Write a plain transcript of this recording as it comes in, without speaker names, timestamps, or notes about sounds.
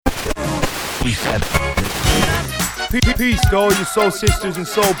Peace to all your soul sisters and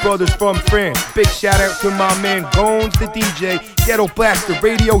soul brothers from France. Big shout out to my man Gones the DJ, Ghetto Blaster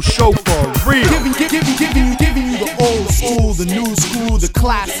radio show for real. Giving you the old school, the new school, the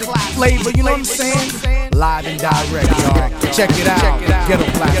classic flavor, you know what I'm saying? Live and direct, y'all. Check it out, Ghetto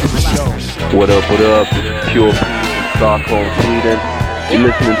Blaster show. What up, this is Pure P from Stockholm, Sweden. You're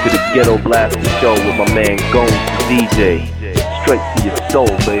listening to the Ghetto Blaster show with my man Gones the DJ. Straight to your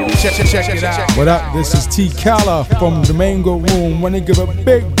soul, baby. Check it out. What up? This is T. Kala from the Mango Room. Wanna give a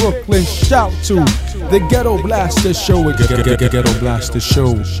big Brooklyn shout to the Ghetto Blaster Show. Ghetto Blaster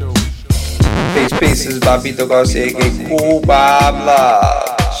Show. Peace, this is Babito Garcia, Cool Bob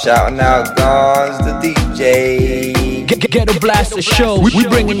Love. Shouting out Guns the DJ. Ghetto Blaster Show. We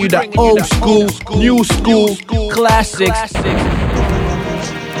bringing you the old school, new school, classics.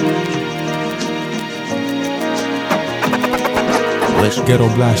 Ghetto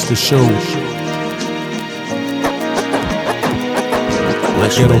Blaster Show.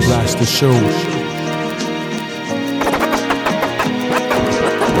 Ghetto Blaster Show.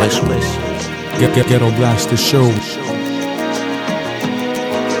 Ghetto Blaster Show.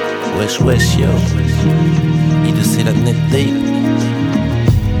 Wesh yo, I2C la net tape.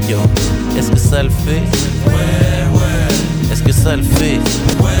 Yo, est-ce que ça le fait? Ouais. Est-ce que ça le fait?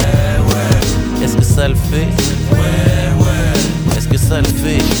 Ouais. Est-ce que ça le fait? Ouais. Est-ce que ça le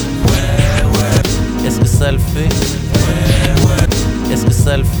fait? Ouais. Est-ce que ça le fait? Ouais. Est-ce que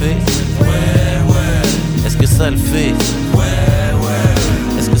ça le fait? Ouais. Est-ce que ça le fait?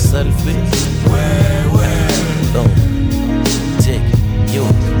 Ouais. Est-ce que ça le fait? Ouais. Non. Check. Yo,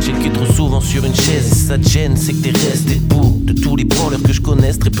 j'ai le cul trop souvent sur une chaise et ça te gêne, c'est que t'es resté debout. De tous les branleurs que je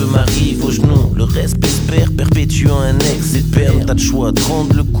connaisse, très peu m'arrive aux genoux. Le respect se perd, perpétuant un ex et perdre. T'as le choix de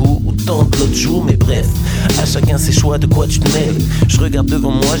rendre le coup ou tendre l'autre jour, mais bref, à chacun ses choix, de quoi tu te mêles. Je regarde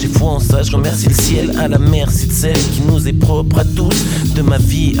devant moi, j'ai foi en ça, je remercie le ciel. À la merci de celle qui nous est propre à tous. De ma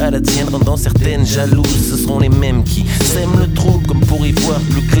vie à la tienne, rendant certaines jalouses. Ce seront les mêmes qui sèment le trouble comme pour y voir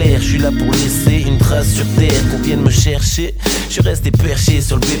plus clair. Je suis là pour laisser une trace sur terre, qu'on vienne me chercher. Je suis resté perché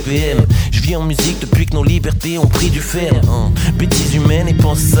sur le BPM. Je vis en musique depuis que nos libertés ont pris du fer. Bêtises humaines et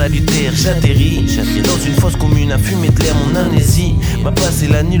pensées salutaires. J'atterris dans une fosse commune à fumer de l'air. Mon amnésie m'a passé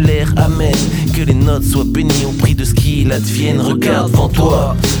l'annulaire. Amen. Que les notes soient bénies au prix de ce qu'il advienne. Regarde devant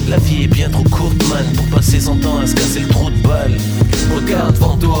toi, la vie est bien trop courte, man, pour passer son temps à se casser le trou de balle. Regarde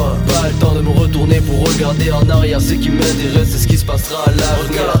devant toi, pas le temps de me retourner pour regarder en arrière. Ce qui m'intéresse, c'est ce qui se passera à l'avenir.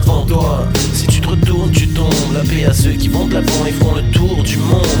 Regarde devant toi, si tu te retournes, tu tombes. La paix à ceux qui vont de l'avant et font le tour du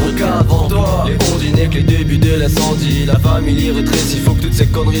monde. Regarde devant toi, les bons dîners que les débuts de l'incendie. La famille rétrécie, faut que toutes ces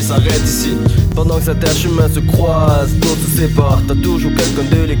conneries s'arrêtent ici. Pendant que certains chemins se croisent, d'autres se séparent. T'as toujours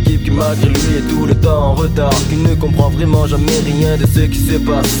quelqu'un de l'équipe qui malgré lui est tout le temps en retard, qui ne comprend vraiment jamais rien de ce qui se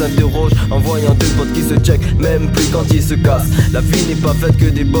passe. S'interroge en voyant deux potes qui se check, même plus quand ils se cassent. La vie n'est pas faite que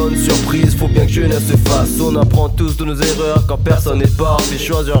des bonnes surprises, faut bien que jeunesse se fasse. On apprend tous de nos erreurs quand personne n'est parfait.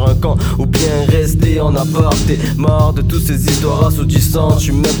 Choisir un camp ou bien rester en aparté. Marre de toutes ces histoires assourdissantes, je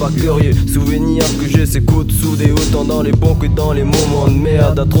suis même pas curieux. Souvenirs que je s'écoute soudés, autant dans les bons que dans les moments de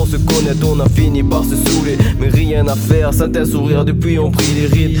merde. À trop se connaître, on a fini par se saouler, mais rien à faire, certains sourires depuis ont pris les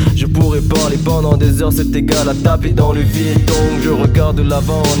rides. Je pourrais parler pendant des heures, c'est égal à taper dans le vide. Donc je regarde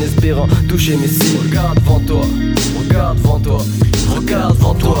l'avant en espérant toucher mes cibles. Regarde devant toi, regarde devant toi, regarde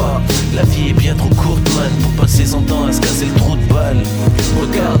devant toi. La vie est bien trop courte, man, pour passer son temps à se casser le trou de balle.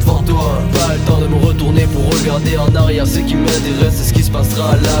 Regarde devant toi, pas le temps de me retourner pour regarder en arrière. Ce qui m'intéresse, c'est ce qui se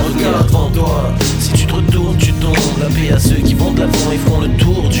passera à l'avenir. Regarde devant toi, si tu te retournes, tu tombes. La paix à ceux qui vont de l'avant et font le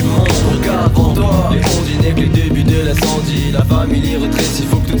tour du monde. Regarde devant toi, les bons dîners que les débuts de l'incendie. La famille rétrécie,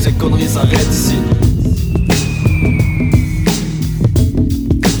 faut que toutes ces conneries s'arrêtent ici.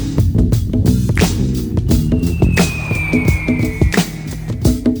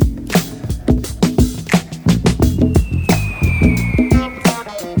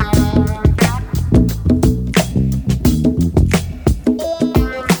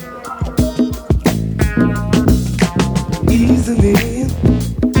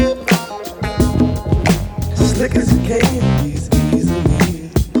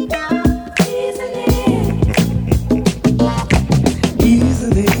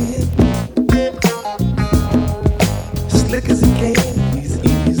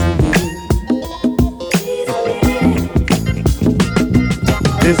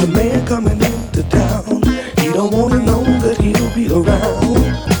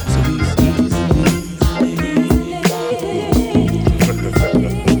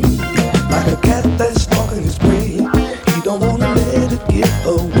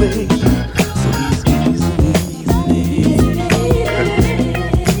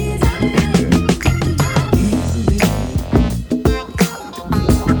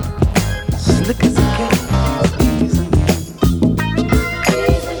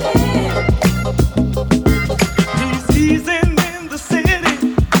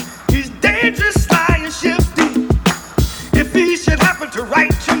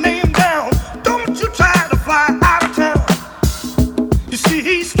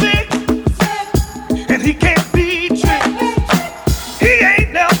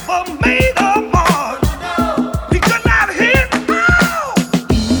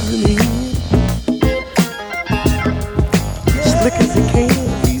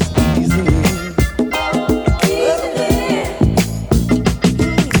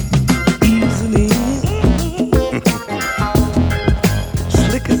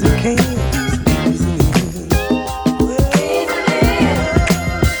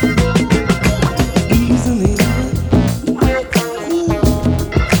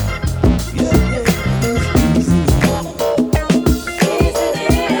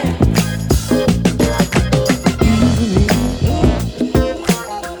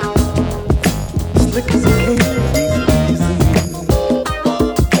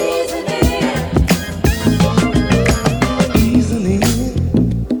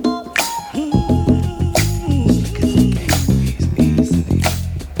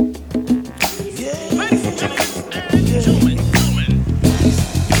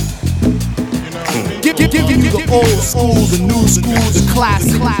 old school, the new school, the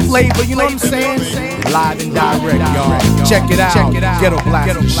classic flavor, you know what I'm saying? Live and direct, y'all. Check it out. Ghetto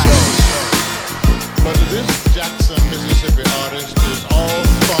Blaster Show. But this Jackson, Mississippi artist is all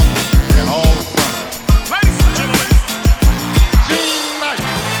fun and all fun. Ladies and gentlemen, Gene Knight.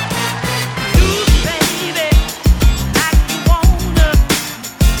 Do baby like you wanna.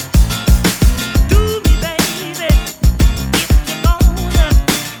 Do me baby if you gonna.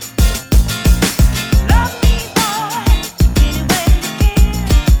 Love me boy any way you can.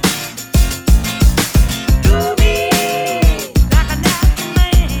 Do me like a natural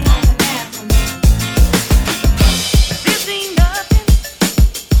man. This ain't nothing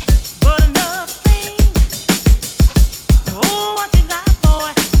but enough thing. Oh, what you got,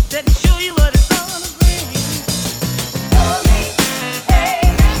 boy? Let me show you what it's gonna bring. Do me, hey,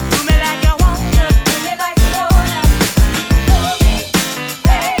 do me like you wanna. Do me like you wanna. Do me,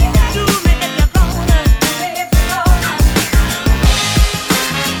 hey, do me if you're gonna. Do me if you're gonna.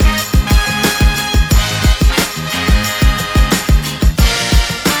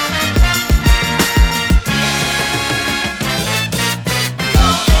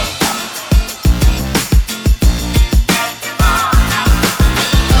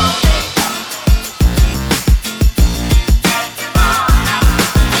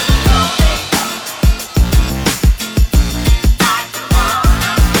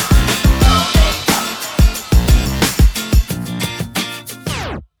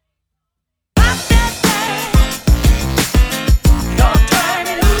 Don't turn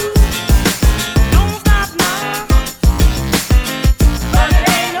me loose. Don't stop now. But it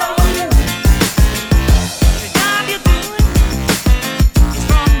ain't no use. The job you're doing is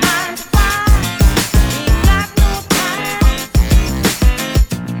from 9 to 5. Ain't got no time.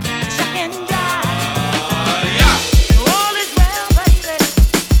 Shuck and jive. All is well, baby.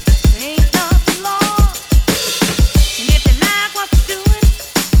 Ain't nothing lost. And if you like what you're doing,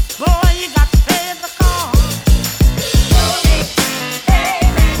 boy, you got to pay the cost. Do me,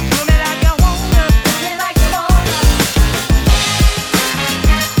 baby. Do me like you wanna. Do me like you wanna.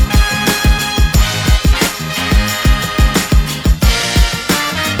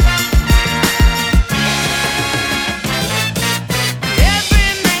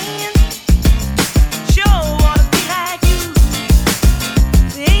 Every man sure wanna be like you.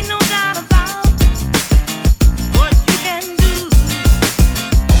 There ain't no doubt about what you can do.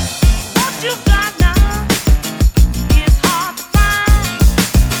 What you've got now is hard to find,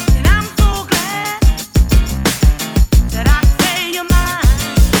 and I'm so glad that I can say you're mine.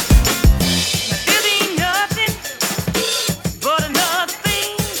 But this ain't nothing but another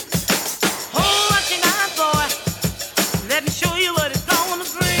thing. Oh, what you got, boy? Let me show you what it's gonna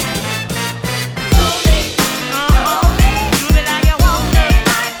bring. Do me, do me like you wanna. Do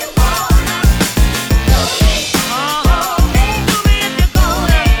me if you're gonna. Do me if you wanna. Do me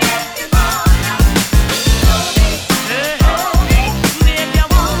if you're gonna.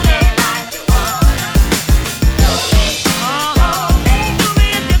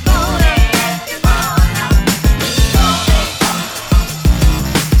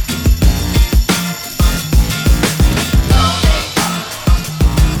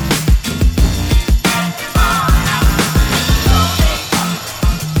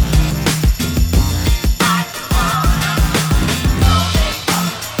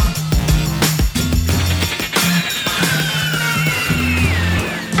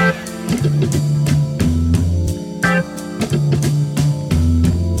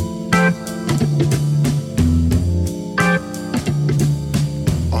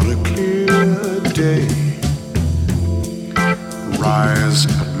 On a clear day, rise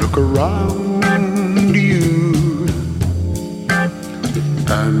and look around you,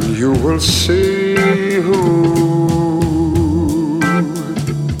 and you will see who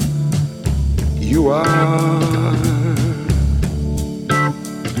you are.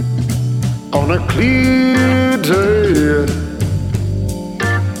 On a clear day,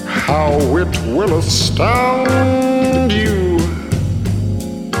 how it will astound you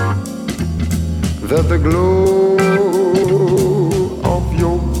that the glow of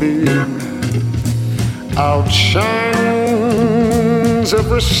your being outshines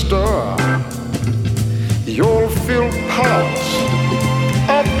every star. You'll feel part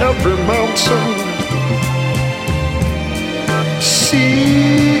of every mountain,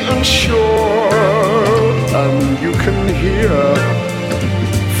 sea and shore, and you can hear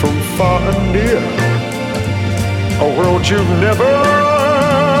from far and near a world you've never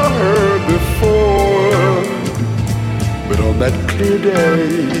heard before. But on that clear day,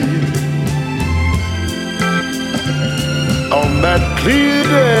 on that clear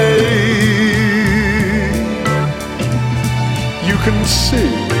day, can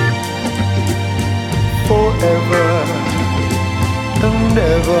see forever and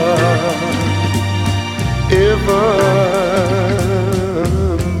ever, evermore.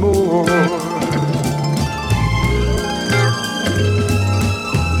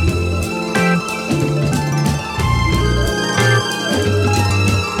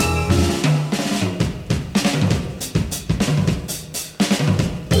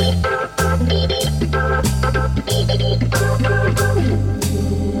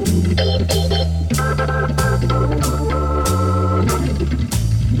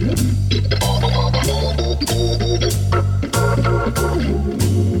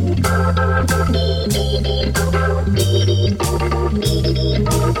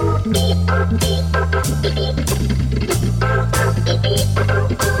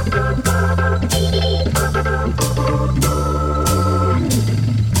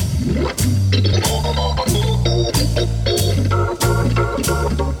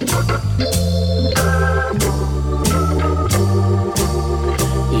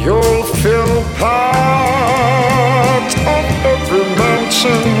 You'll feel part of every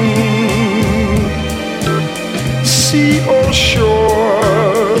mountain, sea or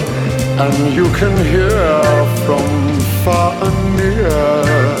shore, and you can hear from far and near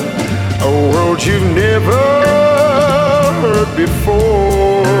a world you've never heard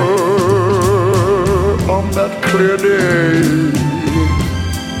before. On that clear day,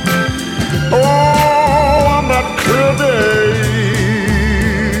 oh, on that clear day,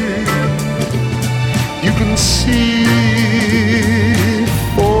 you can see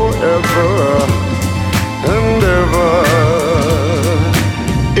forever and ever,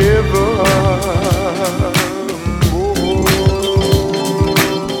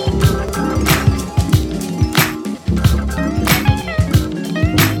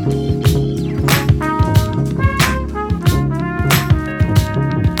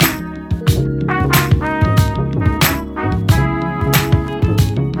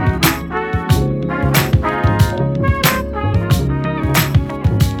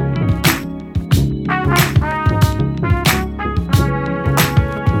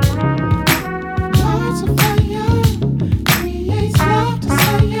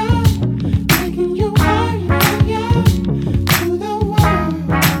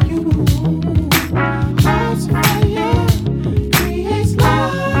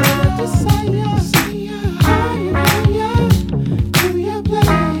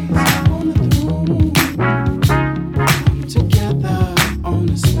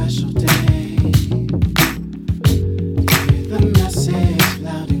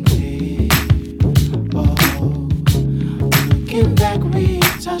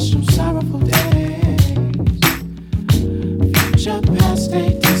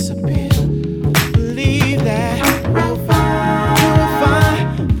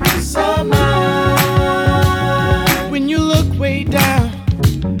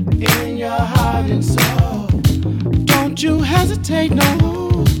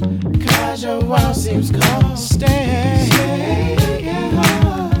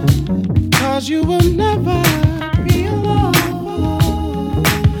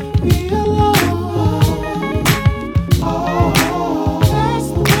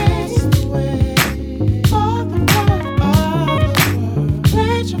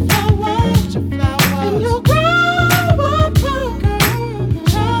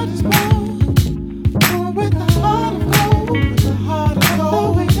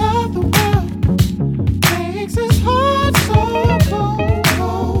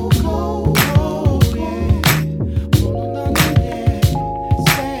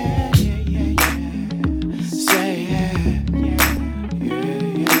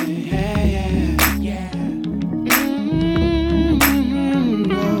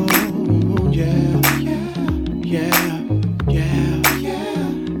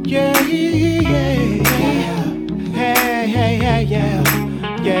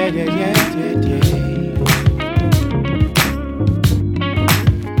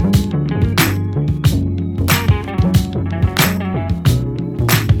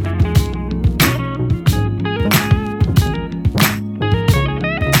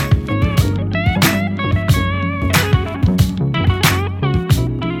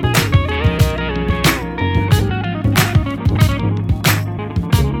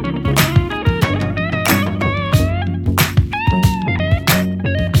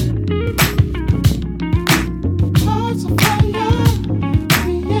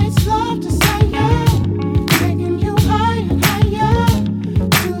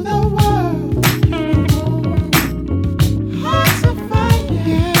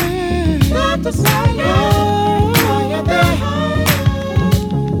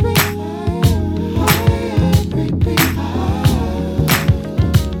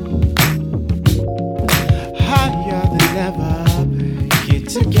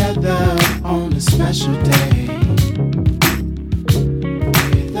 together on a special day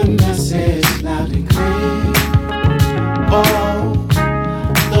with a message loud and clear. Oh,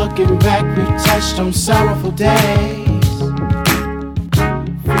 looking back, we've touched on sorrowful days.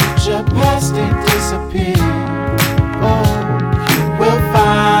 Future, past, they disappear. Oh, you will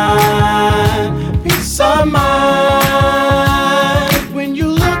find peace of mind when you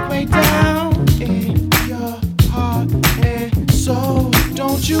look way down in your heart and soul.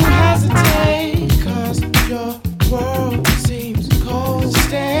 Don't you hesitate, 'cause your world seems cold.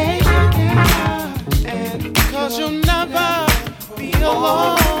 Stay and 'cause you'll never be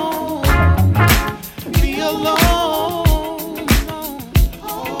alone. Be alone.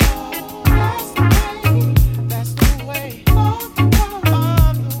 Oh, that's the way of the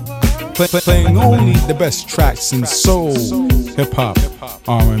world. Playing only the best tracks in soul, hip hop,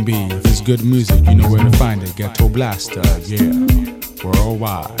 R&B. If it's good music, you know where to find it. Ghetto Blaster, yeah.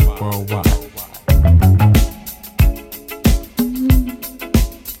 Worldwide, worldwide.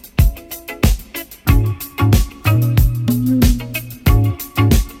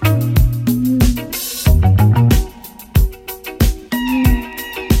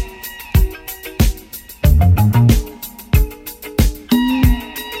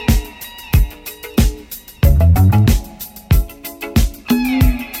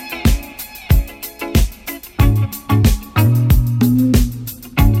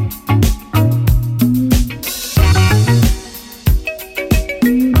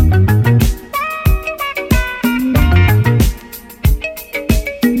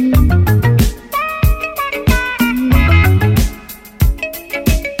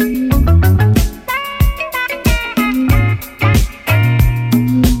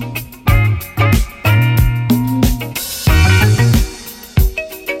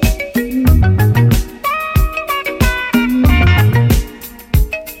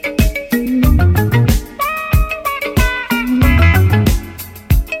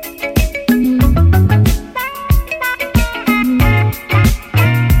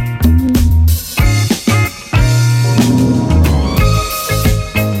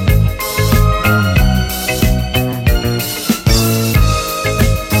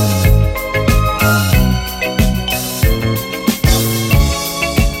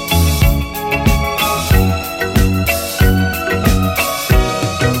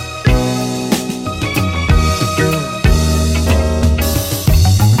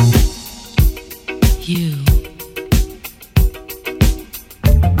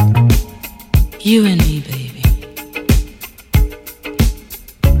 You and me, baby.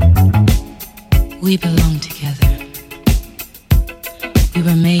 We belong together. We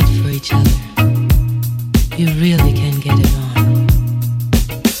were made for each other. You really can get it on.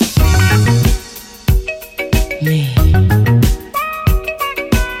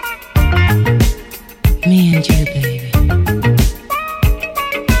 Me and you, baby.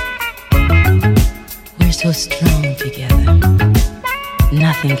 We're so strong together.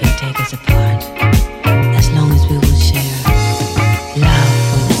 Nothing can take us apart, as long as we will share love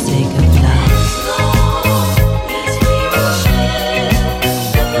for the sake of love. As long as we will share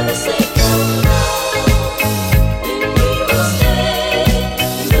love for the sake of love, then we will stay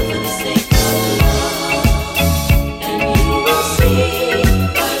love for the sake of love, and you will see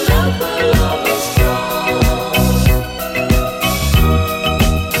our love will always strong.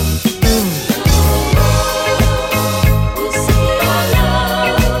 We'll see our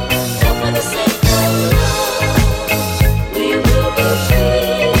love for the sake of love. We will be free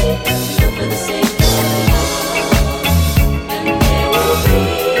for the sake of love, and there will be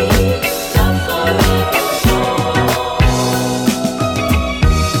love forevermore.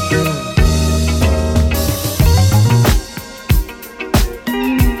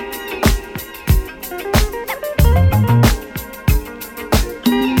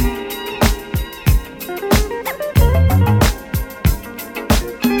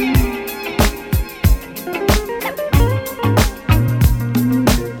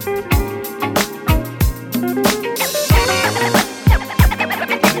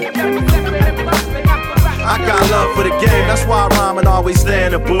 I got love for the game, that's why I rhyme and always stay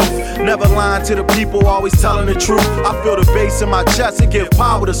in the booth. Never lying to the people, always telling the truth. I feel the bass in my chest and give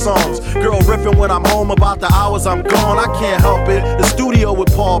power to songs. Girl riffing when I'm home about the hours I'm gone. I can't help it, the studio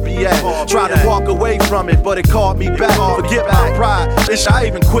with Paul be at. Tried to walk away from it, but it called me back. Forget my pride, bitch, I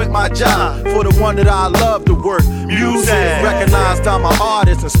even quit my job for the one that I love to work. Music, recognized I'm an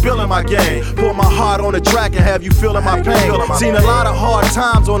artist and spilling my game. Put my heart on the track and have you feeling my pain. Seen a lot of hard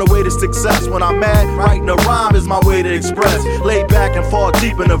times on the way to success. When I'm mad, writing a rhyme is my way to express. Lay back and fall all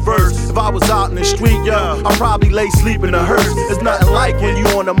deep in the verse. If I was out in the street, yo, I'd probably lay sleep in the hearse. It's nothing like when you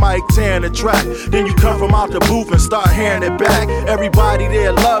on the mic tearing the track. Then you come from out the booth and start hearing it back. Everybody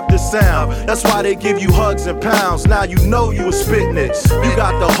there love the sound. That's why they give you hugs and pounds. Now you know you was spitting it. You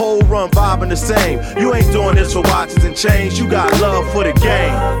got the whole run vibing the same. You ain't doing this for watches and chains. You got love for the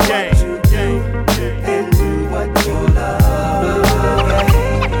game. And do what you love.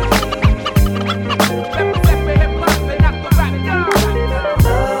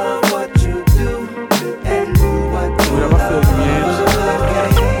 Love what you do and do what you whatever I feel, man.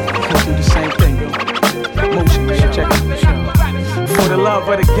 Go through the same thing, yo. Motion, man. Check it. For the love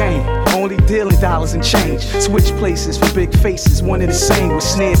of the game. Only dealing dollars and change. Switch places for big faces, one and the same with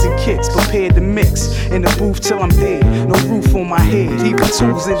snares and kicks. Prepared to mix in the booth till I'm dead. No roof on my head, even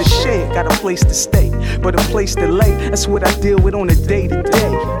tools in the shed. Got a place to stay, but a place to lay. That's what I deal with on a day to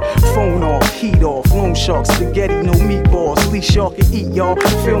day. Phone off, heat off, loan shark, spaghetti, no meatballs. Least y'all can eat, y'all.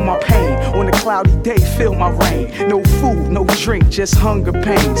 Feel my pain on a cloudy day. Feel my rain. No food, no drink, just hunger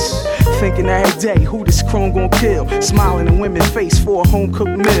pains. Thinking every day, who this chrome gon' kill? Smiling in women's face for a home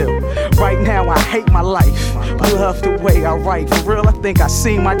cooked meal. Right now I hate my life, but love the way I write. For real, I think I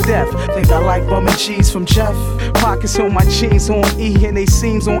seen my death. Think I like bum and cheese from Jeff. Pockets on my jeans on E and they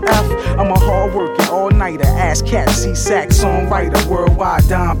seams on F. I'm a hard working all-nighter, ass cat, C-sack songwriter, worldwide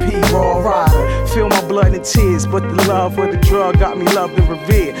Don P, raw rider. Feel my blood and tears, but the love of the drug got me loved and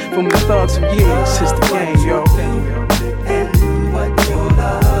revered from the thugs for years. It's the game, yo. And do what you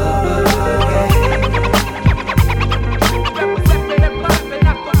love.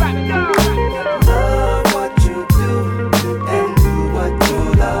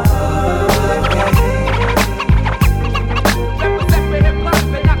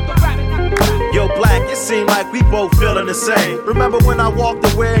 Seem like we both feeling the same. Remember when I walked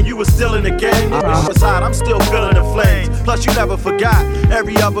away and you were still in the game? It was hot, I'm still feeling the flames. Plus you never forgot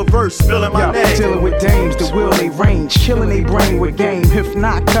every other verse spilling my name. Dealing with dames, the will they range, killing they brain with game. If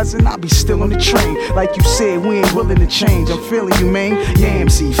not, cousin, I'll be still on the train. Like you said, we ain't willing to change. I'm feeling you, man.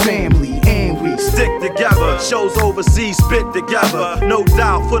 Yamsey, family, and we stick together. Shows overseas, spit together. No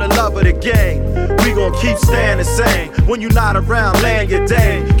doubt for the love of the game. We gon' keep staying the same. When you not around, laying your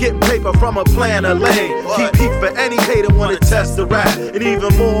day. Getting paper from a plan of lane. Keep heat for any hater wanna test the rap. And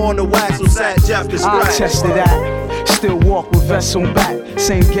even more on the wax, so Sat Jeff can scratch. I tested that. Still walk with vests on back.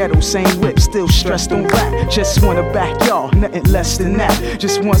 Same ghetto, same whip, still stressed on rap. Just wanna back y'all, nothing less than that.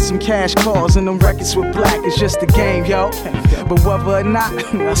 Just want some cash calls and them records with black. It's just a game, yo. But whether or not,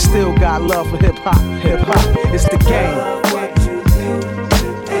 I still got love for hip hop. Hip hop, it's the game.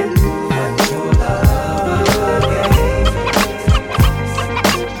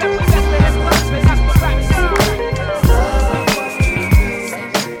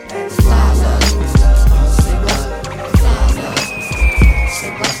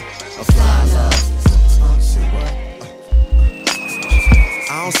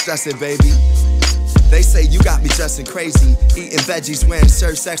 Stressing, baby. They say you got me dressing crazy, eating veggies, wearing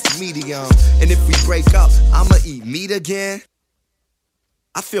shirts extra medium. And if we break up, I'ma eat meat again.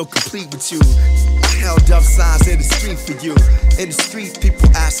 I feel complete with you. I held up signs in the street for you. In the street, people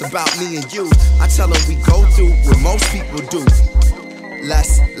ask about me and you. I tell them we go through what most people do.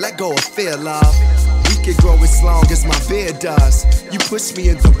 Let's let go of fear, love. We can grow as long as my beard does. You push me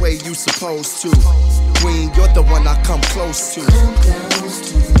in the way you supposed to. Queen, you're the one I come close to. Come close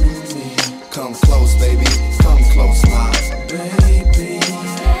to me. Come close, baby. Come close, my baby.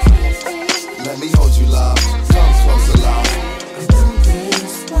 Let me hold you, love. Come closer, love.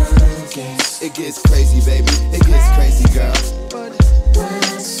 It gets crazy, baby. It gets crazy, girl. But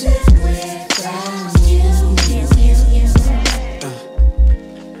what's it without you?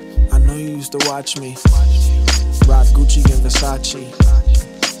 I know you used to watch me rock Gucci and Versace,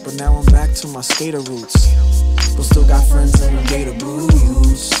 but now I'm back to my skater roots. But still got friends in the gator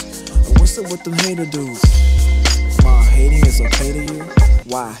blues. And what's up with them hater dudes? Ma, hating is okay to you?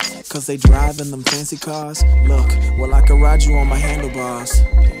 Why? Cause they drive in them fancy cars? Look, well I can ride you on my handlebars.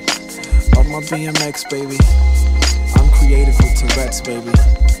 Of my BMX, baby. I'm creative with Tourette's, baby.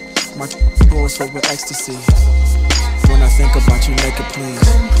 My floors filled with ecstasy. When I think about you naked, please.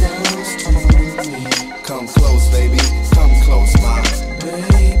 Come close to me. Come close, baby. Come close, my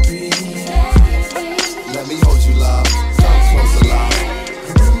baby. Let me hold you, love. Come closer, love.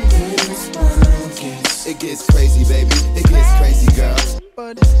 It gets crazy, baby. It gets crazy, girl.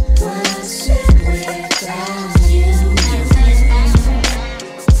 But what's it without you?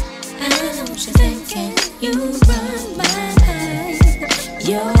 I know what you're thinking. You run my mind.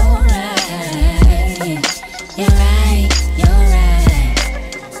 You're right. You're right. You're right.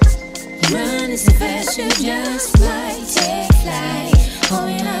 You run as fast, you just might take flight.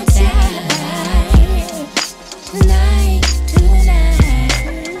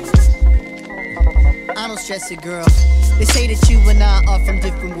 don't stress it, girl. They say that you and I are from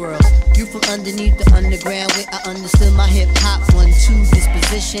different worlds. You from underneath the underground where I understood my hip-hop 1-2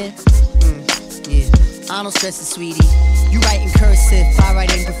 disposition. Yeah, I don't stress it, sweetie. You write in cursive, I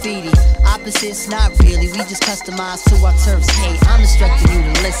write in graffiti. Opposites, not really, we just customize to our terms. Hey, I'm instructing you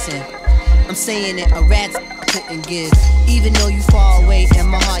to listen. I'm saying it, a rat couldn't give. Even though you far away, in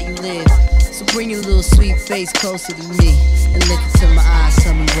my heart you live. So bring your little sweet face closer to me and look into my eyes,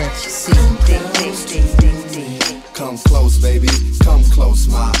 tell me what you see. Come close, baby, come close,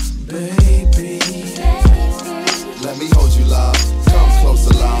 my baby. Let me hold you, love, come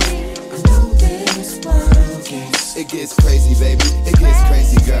closer, love. It gets crazy, baby, it gets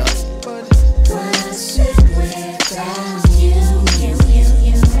crazy, girl. But what's it without you?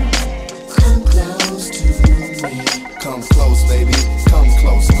 Come close to me. Come close, baby, come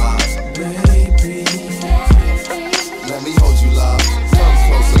close, my baby. Let me hold you, love, come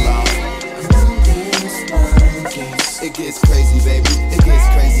closer, love. It gets crazy, baby, it gets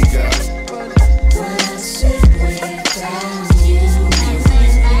crazy, girl. But what's it without you?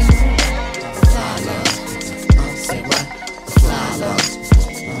 Say what? Fly love.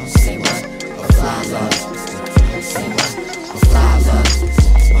 Say what? Fly love. Say what? Fly love.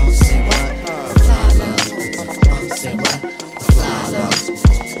 Say what? Fly love. Say what? Fly love.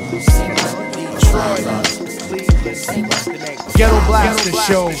 Say what? Fly love. Say what? Ghetto Blaster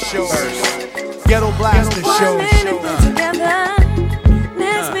Show. Ghetto Blaster Show. Together,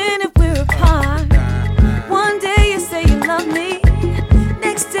 next minute we're apart. One day you say you love me,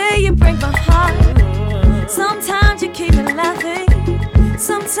 next day you break my heart. Sometimes you keep me laughing,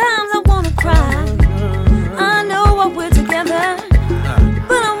 sometimes I wanna cry. I know why we're together,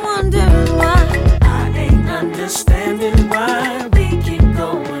 but I'm wondering why. I ain't understanding why we keep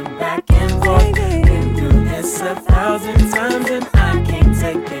going back and forth. Been through this 1,000 times and I can't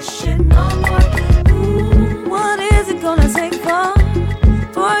take this shit no more. What is it gonna take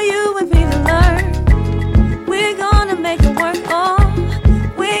for you and me to learn? We're gonna make it work, oh,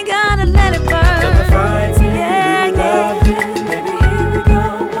 we gotta let it burn. Yeah, yeah. Baby, here we go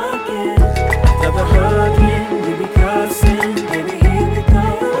again. Another hugging, we be cussing. Baby, here we go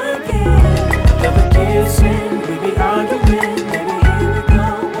again. Another kissing, we be arguing. Baby, here we go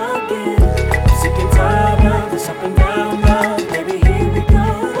again. Sick and tired of this up and down love. Baby, here we go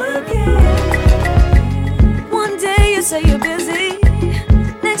again. One day you say you're busy,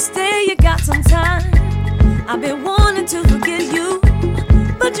 next day you got some time. I've been wanting to forget you,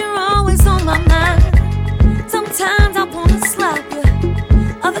 but you're always on my mind. Sometimes I wanna slap you,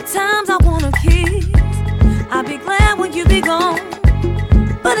 other times I wanna kiss. I'll be glad when you be gone,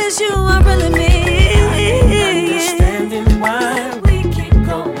 but it's you I really miss. Understanding why we keep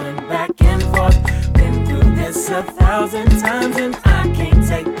going back and forth. Been through this 1,000 times and I can't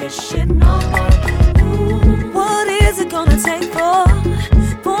take this shit no more. What is it gonna take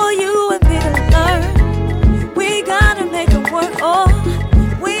for you and me to learn? We gotta make it work, oh,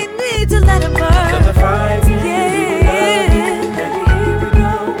 we need to let it burn. Yeah.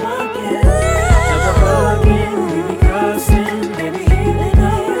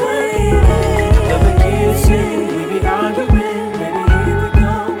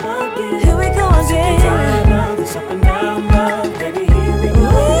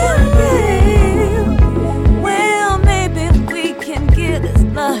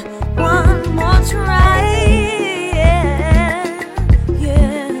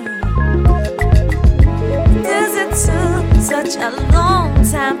 Such a long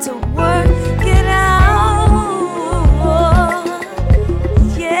time to work it out.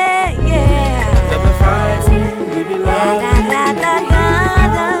 Yeah, yeah. La, la, la, la, la,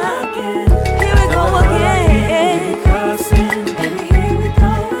 la. Here we go again. Here we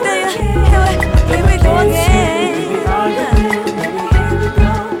go again. Here we go again.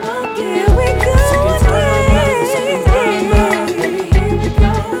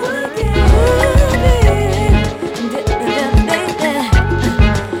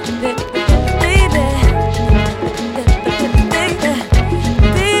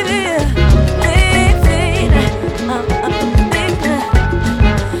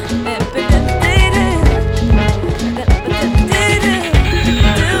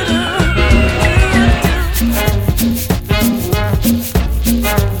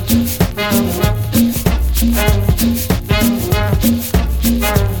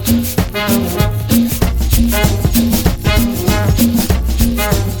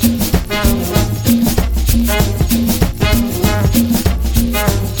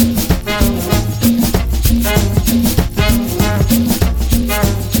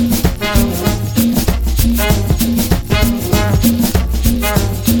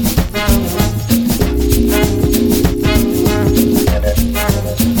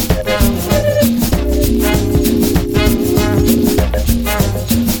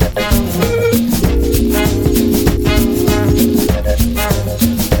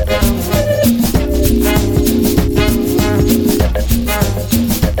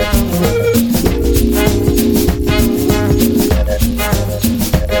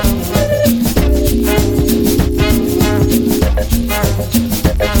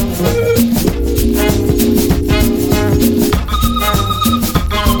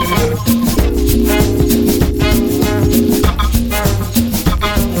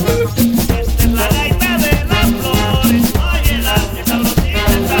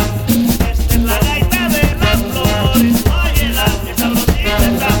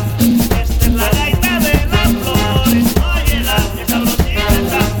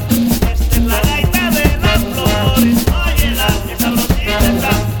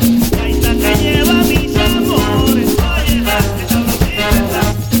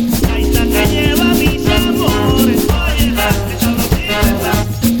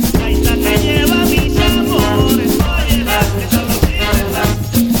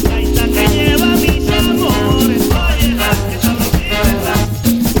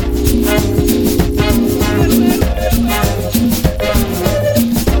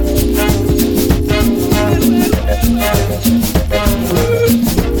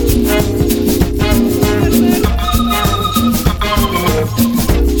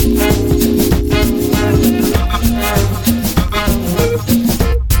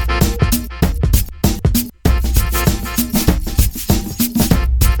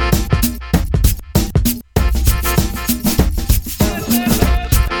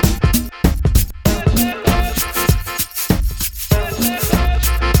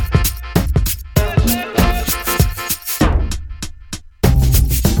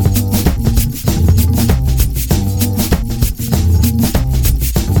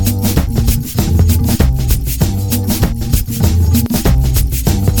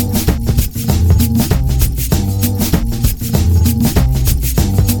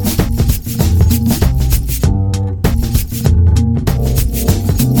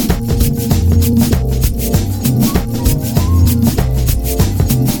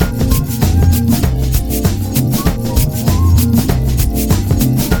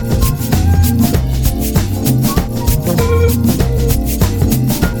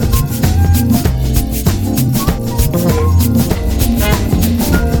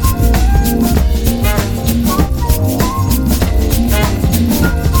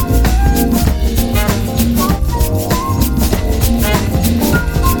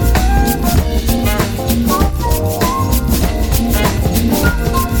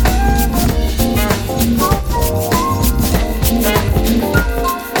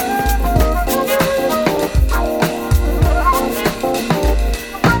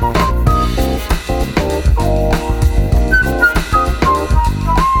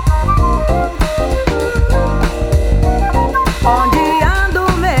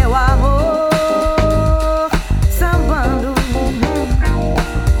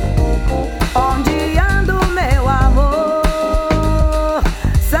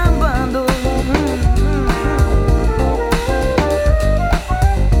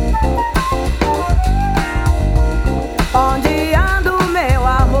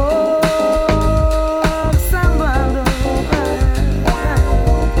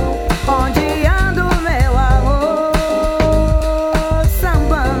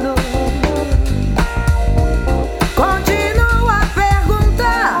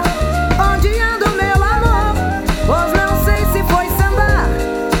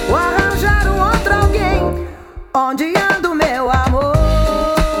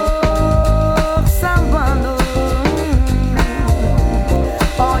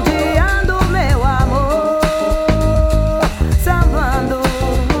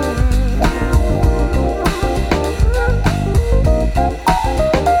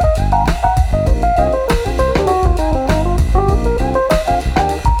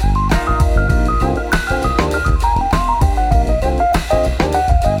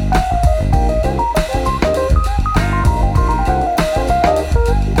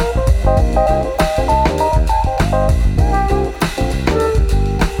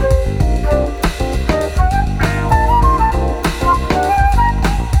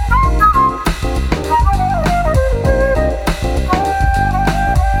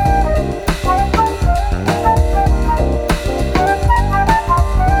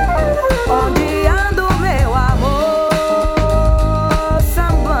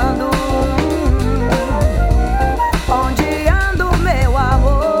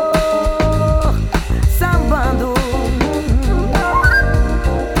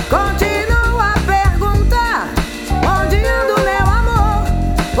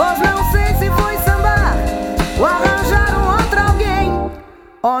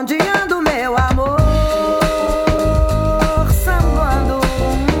 Onde ando, meu amor? Sambando.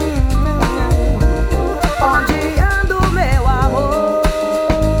 Onde ando, meu amor?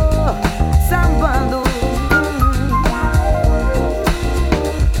 Sambando.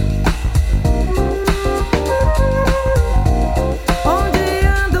 Onde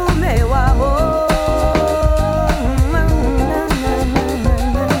ando, meu amor?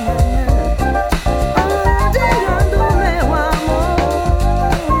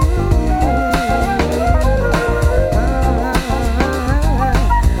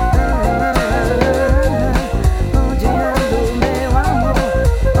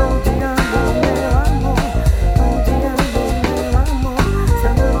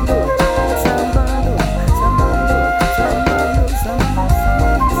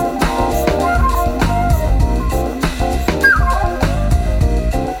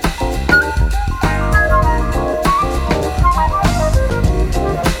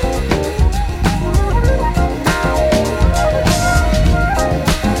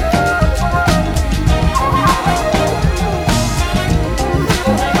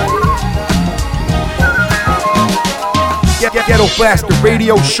 Ghetto Blaster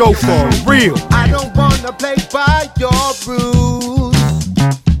Radio Show for real. I don't wanna play by your rules.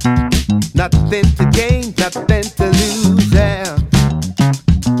 Nothing to gain, nothing to lose. Yeah.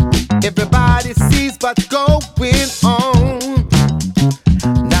 Everybody sees what's going on.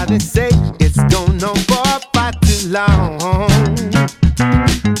 Now they say it's going on for far too long.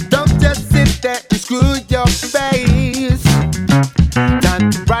 Don't just sit there and screw your face. Time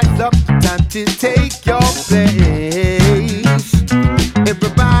to rise up, time to take your place.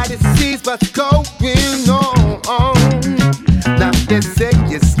 Everybody sees what's going on. Now they say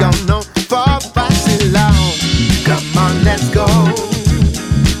it's gone on for far too long. Come on, let's go.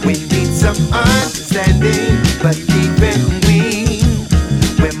 We need some understanding, but even we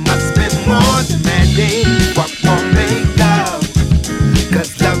must be more demanding. What won't make love?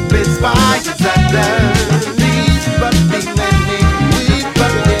 'Cause love is fire, it's like love. Please, but be mending, please,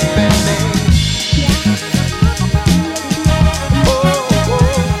 but be mending.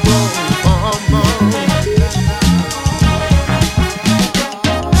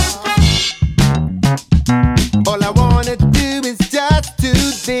 All I wanna do is just to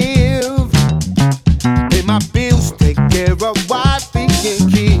live. Pay my bills, take care of wife and kids.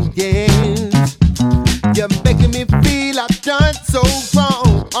 You're making me feel I've done so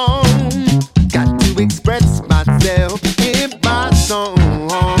wrong. Got to express myself in my song.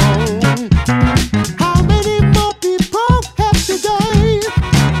 How many more people have to die?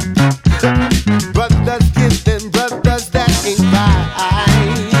 Brothers killing brothers, that ain't right.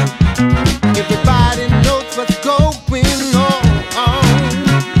 Everybody knows what's going on.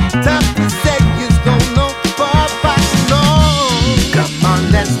 Time to say it's going on for far too long. Come on,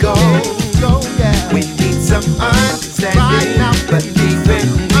 let's go. We need some understanding right now, but even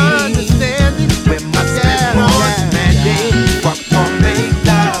we must be more demanding. What won't make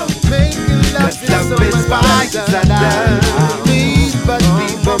love? 'Cause love is fire, it's a love. Please, but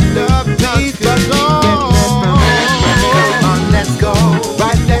people love, please, but come on, let's go.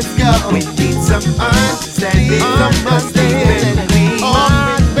 Right, let's go. We need some understanding, some understanding. We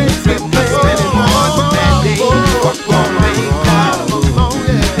must be more demanding. What won't make love?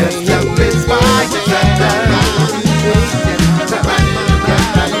 'Cause love is fire, it's a love.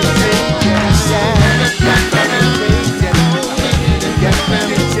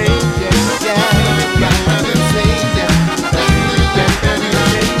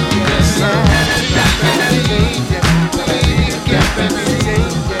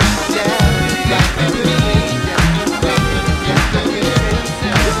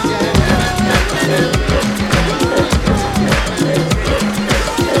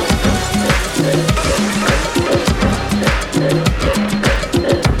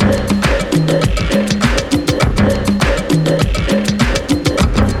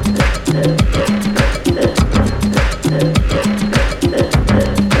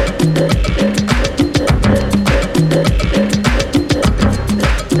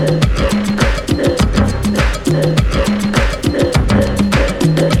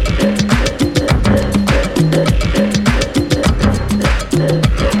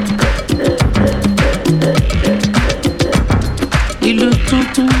 Ìlú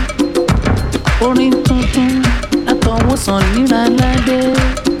tuntun, orin tuntun, àtọwọ́sàn nílànàdé.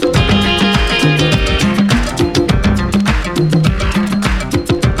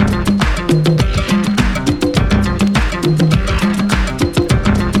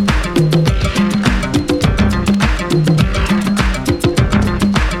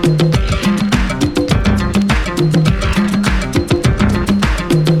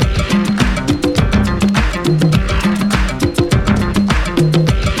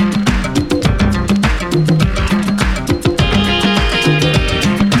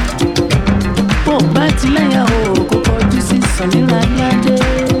 aládé.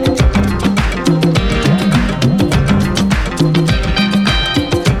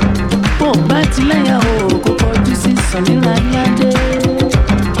 Bó bá ti lẹ́yà o kò kọjú sí Sunny aládé.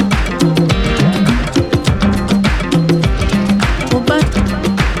 Bó bá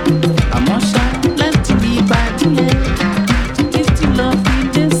àmọ́ ṣá láti bí ìbàdí yẹn títí lọ fi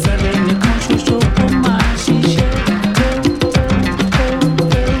dé sàlẹ̀ nìkan ṣoṣo kó máa ṣiṣẹ́.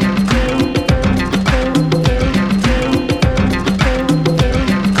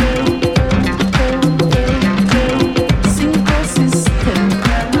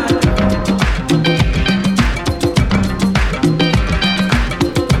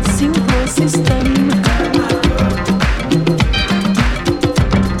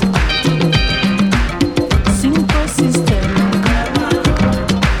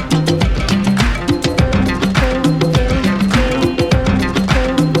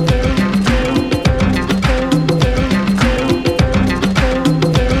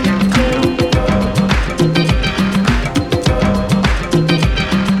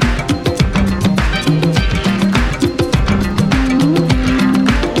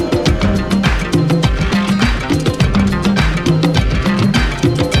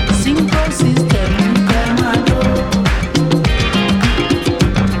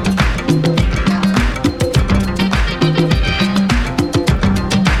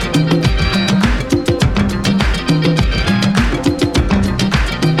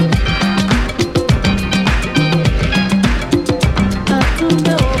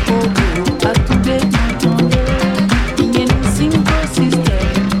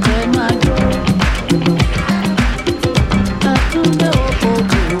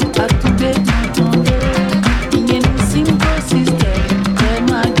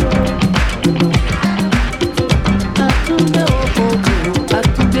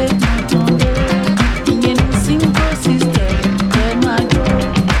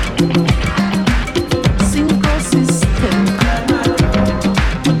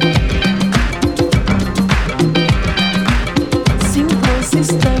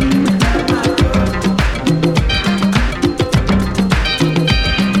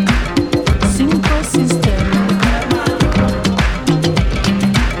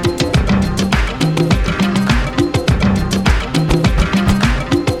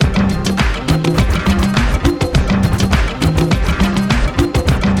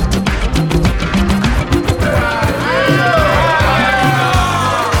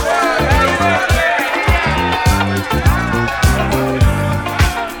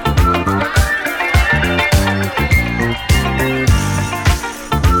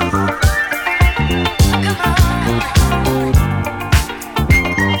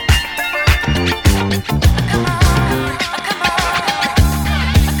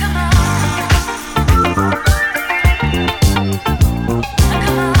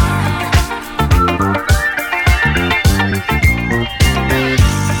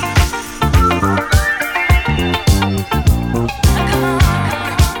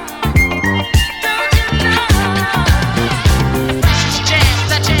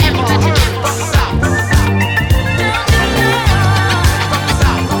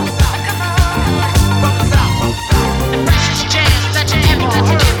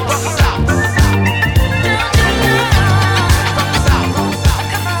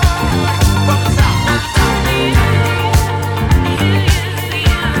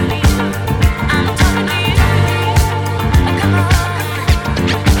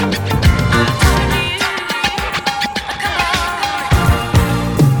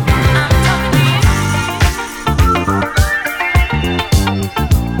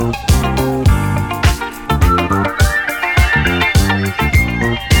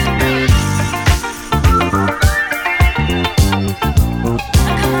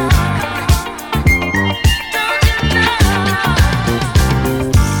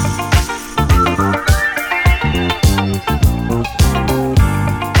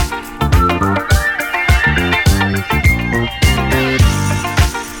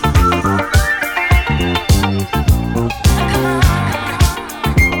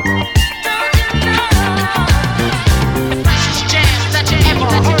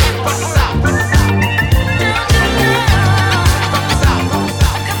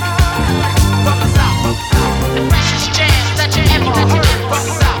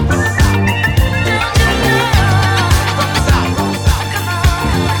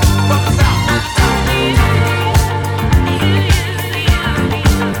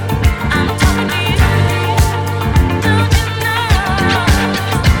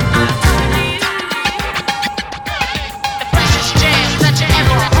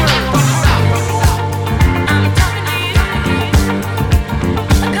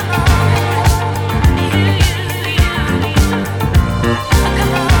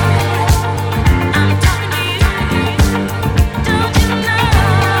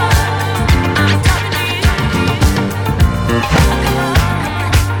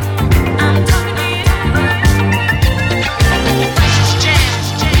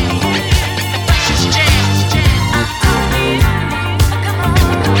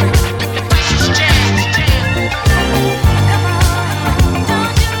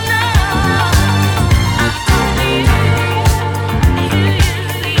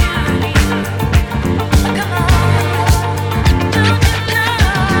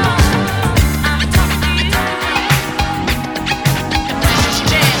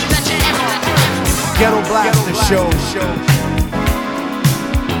 Ghetto Blaster Show.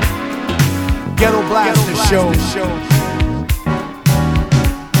 Ghetto Blaster Show.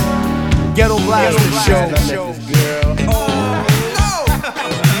 Ghetto Blaster Show.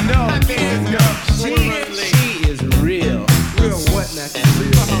 She is real. Real what, Matthew?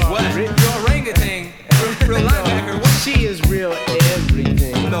 What? Real orangutan. Real linebacker. What? She is real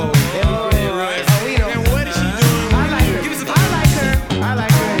everything. No. Everything, right? Oh, we know. And what is she doing? I like her. Give us a I like her. I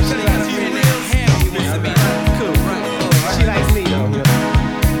like her. She likes me. Real happy with me. Cool, right? She likes me, though.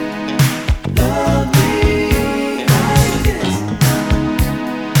 Love me like this.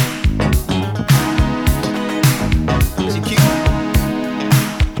 She cute.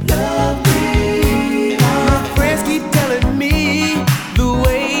 Love me. My friends keep telling me the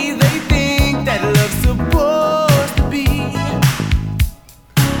way they think that love's supposed to be.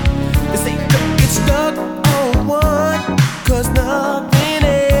 They say don't get stuck on one, 'cause nothing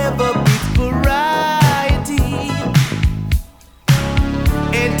ever beats variety.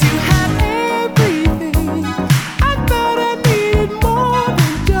 And to have everything, I thought I needed more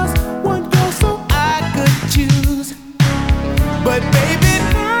than just one girl so I could choose. But baby,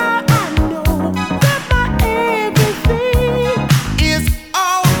 now I know that my everything is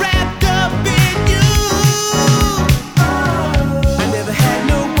all wrapped up in you. I never had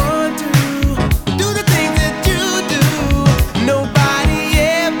no one to do the things that you do. Nobody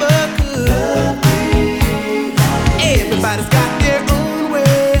ever could. Everybody's got their own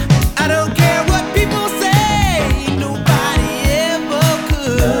way. I don't care what people say. Nobody ever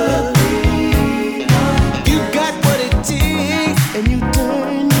could. You got what it takes, and you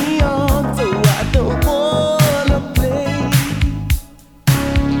turn me on, so I don't wanna play.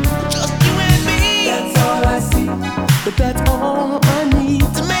 Just you and me. That's all I see, but that's all I need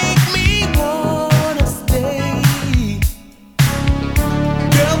to make me wanna stay.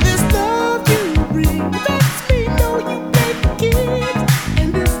 Girl, this love you bring lets me know you can't forget, and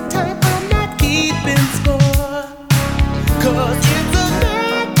this time I'm not keeping score. 'Cause it's a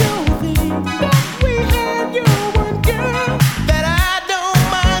natural thing that we have your one girl that I don't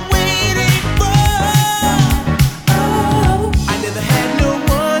mind waiting for. I never had no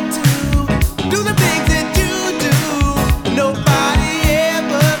one to do the things that you do.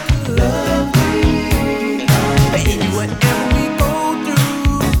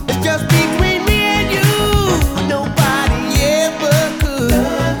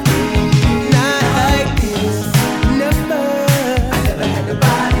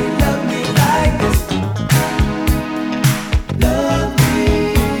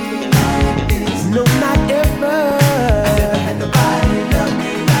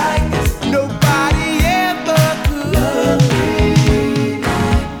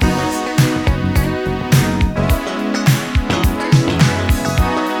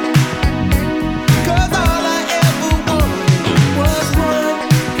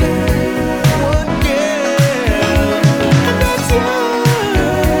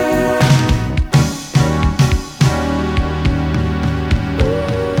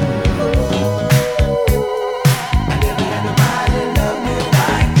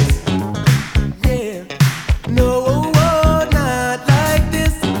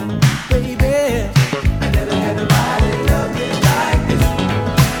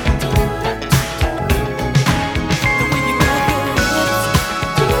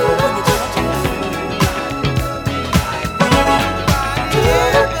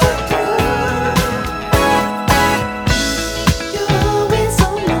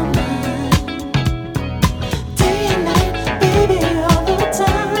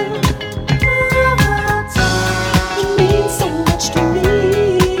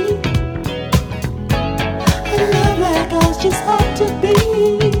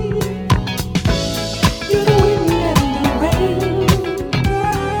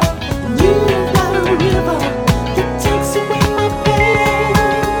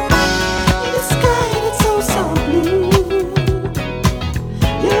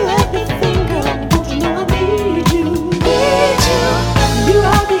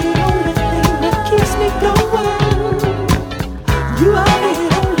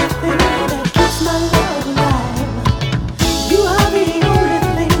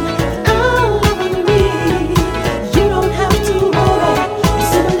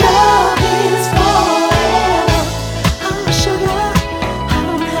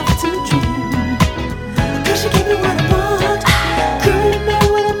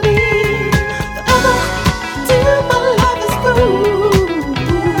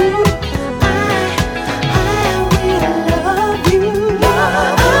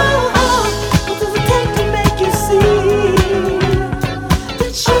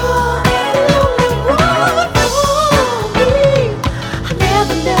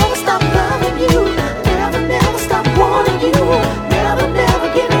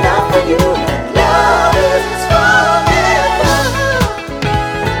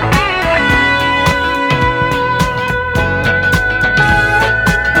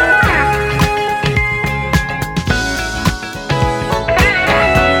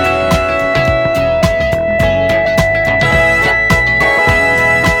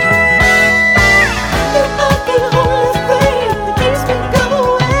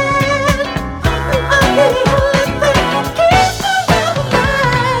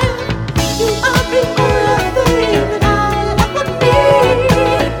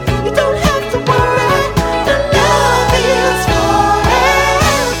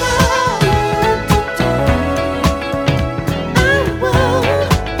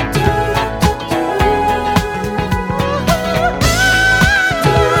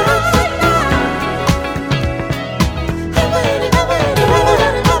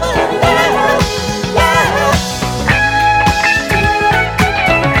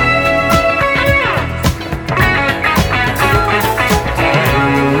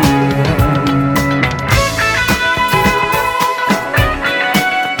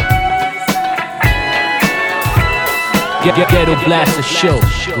 Ghetto Blaster Show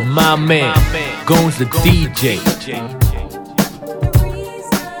with my man, Gones the DJ.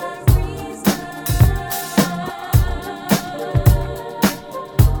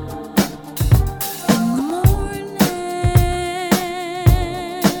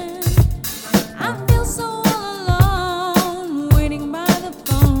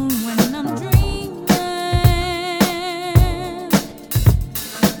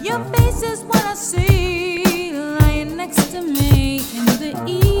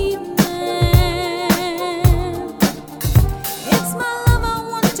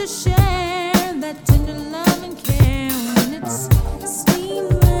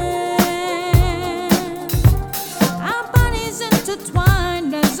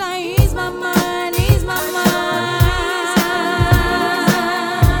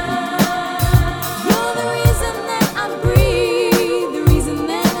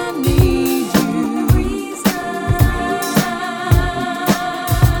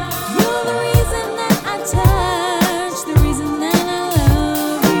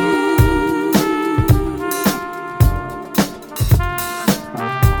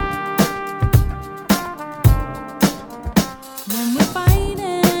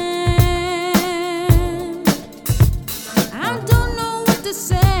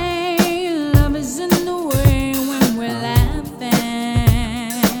 Say